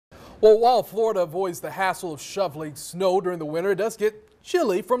Well, while Florida avoids the hassle of shoveling snow during the winter, it does get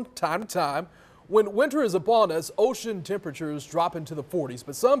chilly from time to time. When winter is upon us, ocean temperatures drop into the 40s,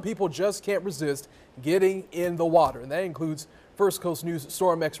 but some people just can't resist getting in the water. And that includes First Coast News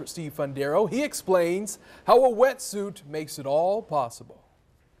storm expert Steve Fundero. He explains how a wetsuit makes it all possible.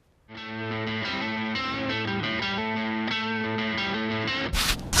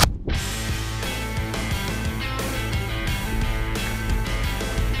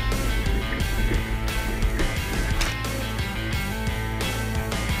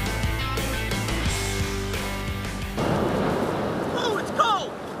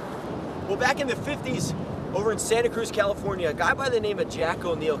 Well, back in the 50s, over in Santa Cruz, California, a guy by the name of Jack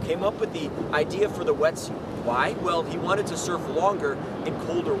O'Neill came up with the idea for the wetsuit. Why? Well, he wanted to surf longer in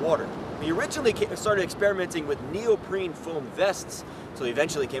colder water. He originally started experimenting with neoprene foam vests, so he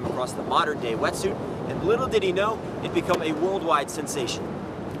eventually came across the modern-day wetsuit, and little did he know, it'd become a worldwide sensation.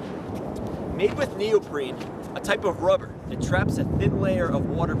 Made with neoprene, a type of rubber that traps a thin layer of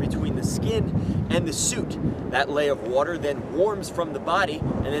water between the skin and the suit. That layer of water then warms from the body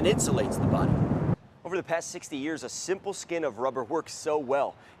and then insulates the body. Over the past 60 years, a simple skin of rubber works so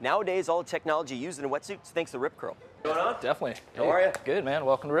well. Nowadays, all the technology used in a wetsuit is thanks to Rip Curl. What's going on? Definitely. How are you? Good, man.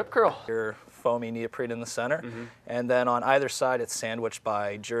 Welcome to Rip Curl. Your foamy neoprene in the center, and then on either side it's sandwiched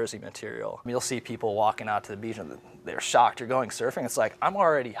by jersey material. You'll see people walking out to the beach and they're shocked you're going surfing. It's like, I'm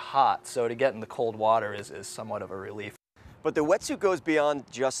already hot, so to get in the cold water is somewhat of a relief. But the wetsuit goes beyond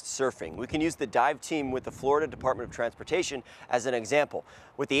just surfing. We can use the dive team with the Florida Department of Transportation as an example.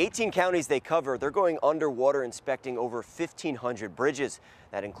 With the 18 counties they cover, they're going underwater inspecting over 1,500 bridges.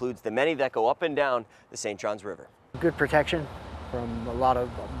 That includes the many that go up and down the St. Johns River. Good protection from a lot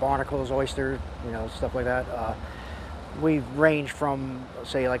of barnacles, oysters, stuff like that. We range from,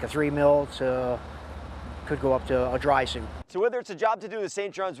 say, like a 3 mil to could go up to a dry suit. So whether it's a job to do in the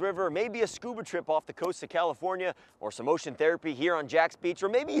St. Johns River, or maybe a scuba trip off the coast of California, or some ocean therapy here on Jack's Beach, or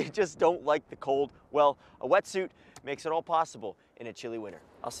maybe you just don't like the cold, well, a wetsuit makes it all possible in a chilly winter.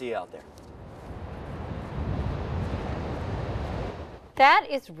 I'll see you out there. That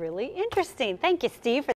is really interesting. Thank you, Steve.